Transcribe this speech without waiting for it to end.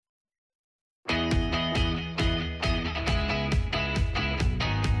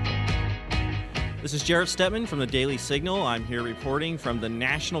This is Jarrett Stepman from the Daily Signal. I'm here reporting from the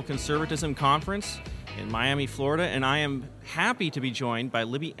National Conservatism Conference in Miami, Florida, and I am happy to be joined by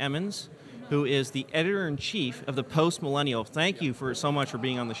Libby Emmons, who is the editor-in-chief of the Post Millennial. Thank you so much for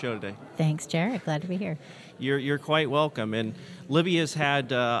being on the show today. Thanks, Jarrett. Glad to be here. You're quite welcome. And Libby has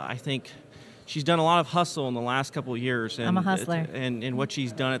had, I think, she's done a lot of hustle in the last couple of years. And, I'm a hustler. And what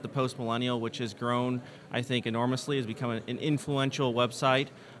she's done at the Post Millennial, which has grown, I think, enormously, has become an influential website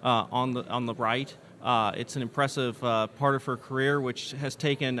on the right. It's an impressive part of her career, which has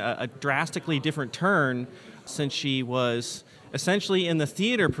taken a drastically different turn since she was essentially in the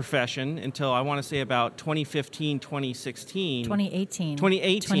theater profession until, I want to say, about 2015, 2016. 2018.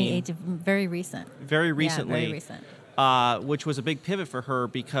 2018. Very recent. Very recently. Yeah, very recent. Which was a big pivot for her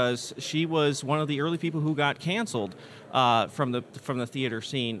because she was one of the early people who got canceled from the theater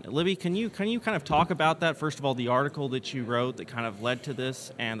scene. Libby, can you kind of talk about that? First of all, the article that you wrote that kind of led to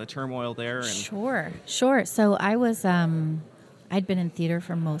this and the turmoil there. And Sure. So I was, I'd been in theater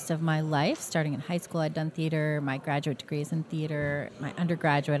for most of my life. Starting in high school, I'd done theater. My graduate degree is in theater. My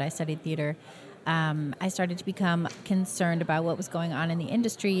undergraduate, I studied theater. I started to become concerned about what was going on in the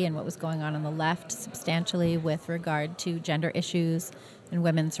industry and what was going on the left substantially with regard to gender issues and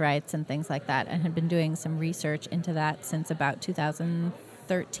women's rights and things like that, and had been doing some research into that since about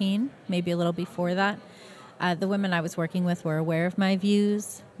 2013, maybe a little before that. The women I was working with were aware of my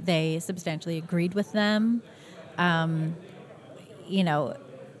views. They substantially agreed with them. They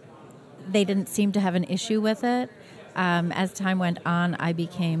didn't seem to have an issue with it. As time went on, I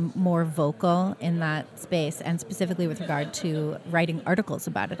became more vocal in that space, and specifically with regard to writing articles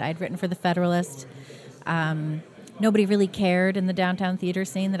about it. I had written for The Federalist. Nobody really cared in the downtown theater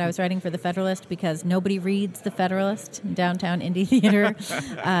scene that I was writing for The Federalist because nobody reads The Federalist in downtown indie theater.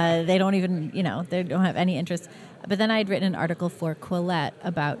 They don't even, they don't have any interest. But then I had written an article for Quillette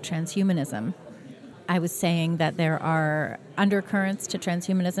about transhumanism. I was saying that there are undercurrents to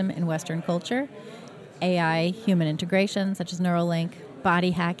transhumanism in Western culture. AI, human integration, such as Neuralink,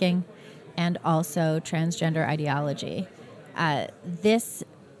 body hacking, and also transgender ideology. This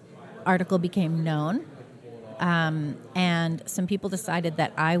article became known, and some people decided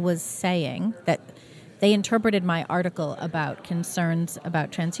that I was saying that they interpreted my article about concerns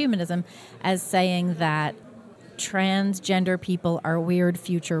about transhumanism as saying that transgender people are weird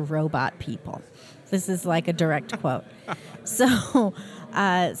future robot people. This is like a direct quote. So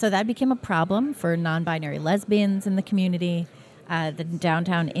that became a problem for non-binary lesbians in the community. The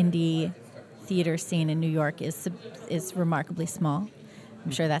downtown indie theater scene in New York is remarkably small.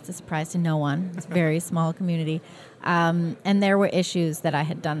 I'm sure that's a surprise to no one. It's a very small community. And there were issues that I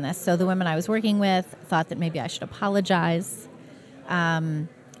had done this. So the women I was working with thought that maybe I should apologize. And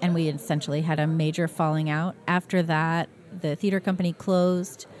we essentially had a major falling out. After that, the theater company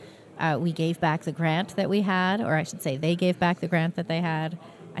closed. We gave back the grant that we had, or I should say they gave back the grant that they had.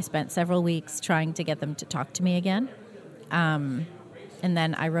 I spent several weeks trying to get them to talk to me again. And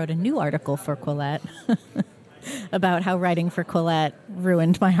then I wrote a new article for Quillette about how writing for Quillette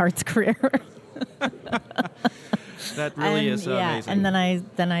ruined my arts career. That really is amazing. And then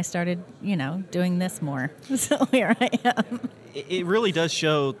I started, doing this more. So here I am. It really does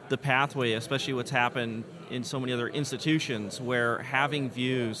show the pathway, especially what's happened in so many other institutions, where having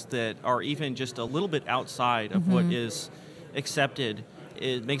views that are even just a little bit outside of what is accepted,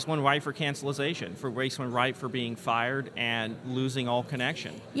 it makes one right for cancellation, makes one right for being fired and losing all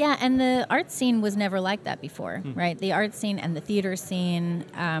connection. Yeah, and the art scene was never like that before, right? The art scene and the theater scene,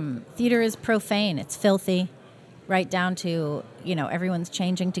 theater is profane, it's filthy. Right down to, everyone's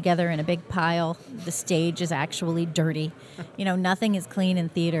changing together in a big pile. The stage is actually dirty. Nothing is clean in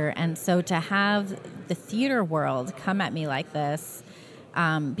theater. And so to have the theater world come at me like this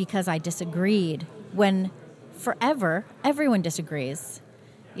because I disagreed, when forever everyone disagrees,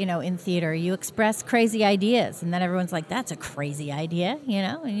 in theater. You express crazy ideas, and then everyone's like, that's a crazy idea,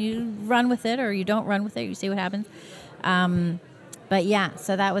 and you run with it or you don't run with it. You see what happens. But yeah,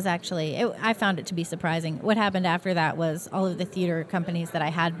 so that was actually, I found it to be surprising. What happened after that was all of the theater companies that I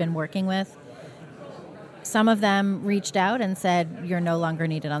had been working with, some of them reached out and said, you're no longer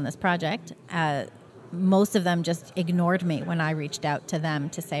needed on this project. Most of them just ignored me when I reached out to them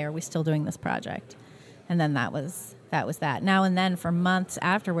to say, are we still doing this project? And then that was that. Now and then for months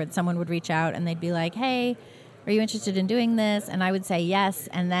afterwards, someone would reach out and they'd be like, hey, are you interested in doing this? And I would say yes,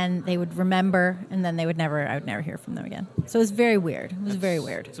 and then they would remember, and then I would never hear from them again. So it was very weird. It was very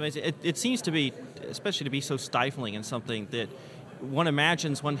weird. It's amazing. It seems to be, especially to be so stifling in something that one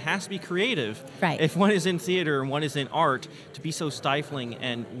imagines one has to be creative. Right. If one is in theater and one is in art, to be so stifling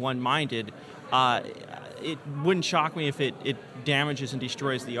and one-minded, it wouldn't shock me if it damages and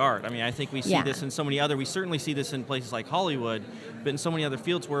destroys the art. I mean, I think we see this in so many other, we certainly see this in places like Hollywood, but in so many other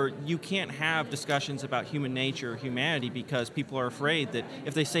fields where you can't have discussions about human nature or humanity because people are afraid that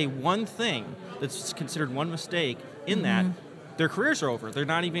if they say one thing that's considered one mistake in that, their careers are over. They're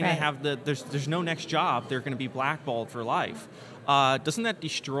not even going to have there's no next job. They're going to be blackballed for life. Doesn't that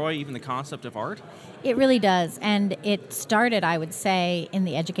destroy even the concept of art? It really does. And it started, I would say, in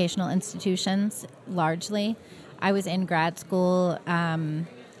the educational institutions largely. I was in grad school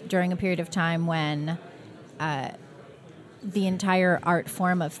during a period of time when the entire art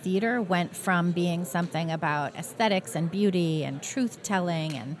form of theater went from being something about aesthetics and beauty and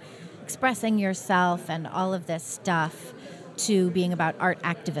truth-telling and expressing yourself and all of this stuff to being about art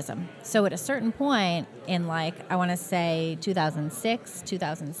activism. So at a certain point in, like, I want to say 2006,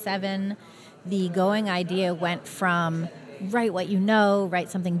 2007, the going idea went from write what you know, write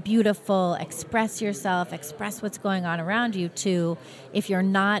something beautiful, express yourself, express what's going on around you, to if you're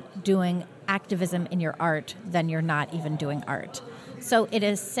not doing activism in your art, then you're not even doing art. So it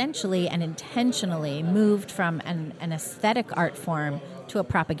essentially and intentionally moved from an aesthetic art form to a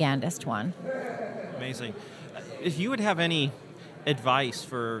propagandist one. Amazing. If you would have any advice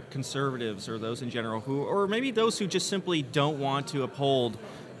for conservatives or those in general who, or maybe those who just simply don't want to uphold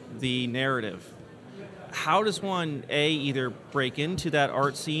the narrative, how does one, A, either break into that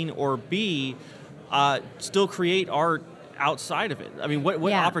art scene, or B, still create art outside of it? I mean, what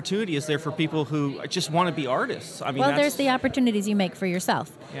opportunity is there for people who just want to be artists? I mean, there's the opportunities you make for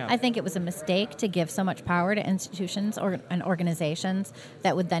yourself. Yeah. I think it was a mistake to give so much power to institutions and organizations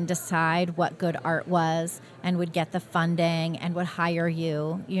that would then decide what good art was and would get the funding and would hire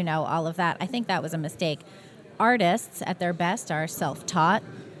you, all of that. I think that was a mistake. Artists, at their best, are self-taught.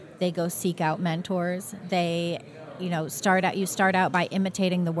 They go seek out mentors. They start out by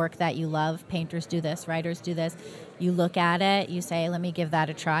imitating the work that you love. Painters do this, writers do this. You look at it, you say, let me give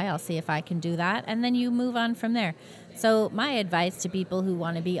that a try, I'll see if I can do that, and then you move on from there. So my advice to people who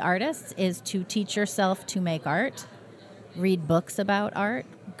want to be artists is to teach yourself to make art, read books about art,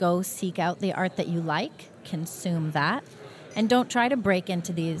 go seek out the art that you like, consume that, and don't try to break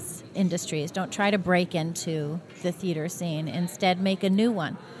into these industries. Don't try to break into the theater scene. Instead, make a new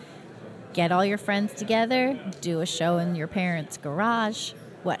one. Get all your friends together, do a show in your parents' garage,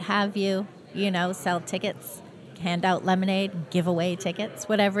 what have you, sell tickets, hand out lemonade, give away tickets,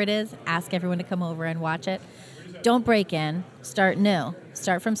 whatever it is, ask everyone to come over and watch it. Don't break in, start new,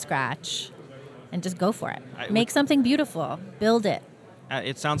 start from scratch, and just go for it. Make something beautiful, build it.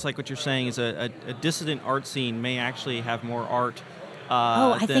 It sounds like what you're saying is a dissident art scene may actually have more art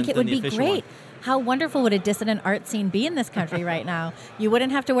I think it would be great. One. How wonderful would a dissident art scene be in this country right now? You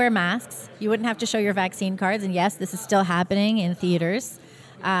wouldn't have to wear masks. You wouldn't have to show your vaccine cards. And yes, this is still happening in theaters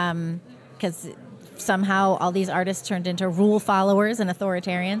because somehow all these artists turned into rule followers and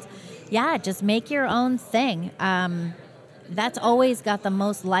authoritarians. Yeah, just make your own thing. That's always got the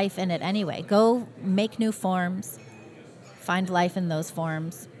most life in it anyway. Go make new forms, find life in those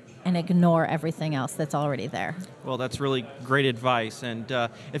forms, and ignore everything else that's already there. Well, that's really great advice. And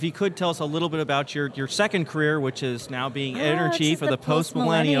if you could tell us a little bit about your second career, which is now being editor-in-chief of the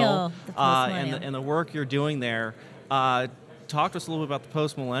Post-Millennial, and the work you're doing there. Talk to us a little bit about the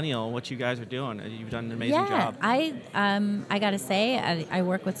Post-Millennial, what you guys are doing. You've done an amazing job. I got to say, I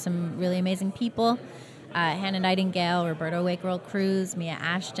work with some really amazing people. Hannah Nightingale, Roberto Wakeworld Cruz, Mia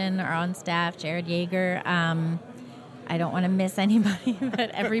Ashton are on staff, Jared Yeager. I don't want to miss anybody, but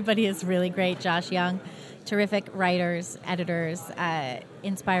everybody is really great. Josh Young, terrific writers, editors,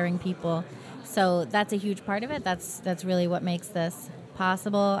 inspiring people. So that's a huge part of it. That's really what makes this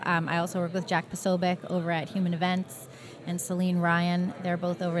possible. I also work with Jack Posobiec over at Human Events and Celine Ryan. They're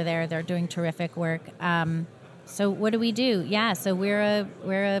both over there. They're doing terrific work. So what do we do? Yeah, so we're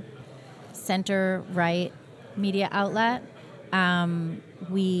a center-right media outlet.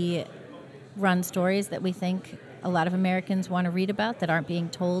 We run stories that we think a lot of Americans want to read about that aren't being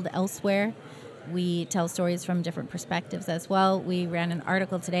told elsewhere. We tell stories from different perspectives as well. We ran an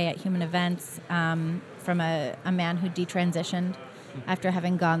article today at Human Events from a man who detransitioned after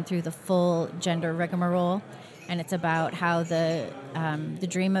having gone through the full gender rigmarole. And it's about how the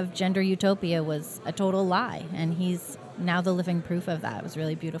dream of gender utopia was a total lie. And he's now the living proof of that. It was a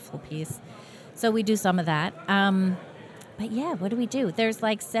really beautiful piece. So we do some of that. But yeah, what do we do? There's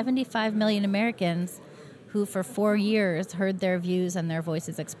like 75 million Americans who for 4 years heard their views and their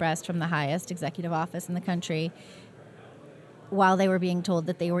voices expressed from the highest executive office in the country while they were being told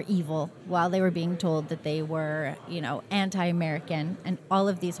that they were evil, while they were being told that they were, anti-American, and all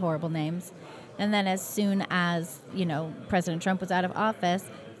of these horrible names. And then as soon as, President Trump was out of office,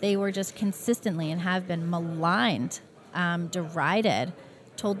 They were just consistently and have been maligned, derided,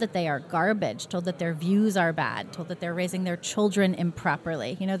 told that they are garbage, told that their views are bad, told that they're raising their children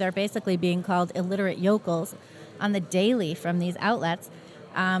improperly. They're basically being called illiterate yokels on the daily from these outlets.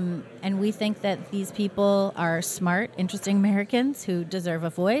 And we think that these people are smart, interesting Americans who deserve a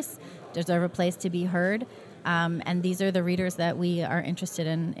voice, deserve a place to be heard. And these are the readers that we are interested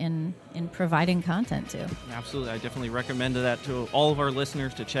in providing content to. Absolutely. I definitely recommend that to all of our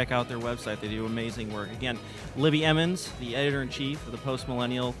listeners to check out their website. They do amazing work. Again, Libby Emmons, the editor-in-chief of the Post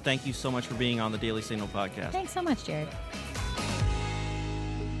Millennial, thank you so much for being on the Daily Signal podcast. Thanks so much, Jared.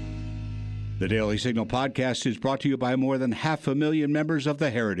 The Daily Signal podcast is brought to you by more than 500,000 members of the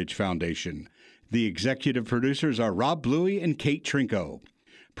Heritage Foundation. The executive producers are Rob Bluey and Kate Trinko.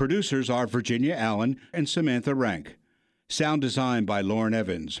 Producers are Virginia Allen and Samantha Rank. Sound design by Lauren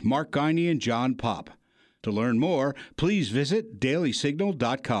Evans, Mark Guiney, and John Pop. To learn more, please visit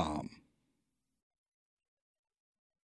dailysignal.com.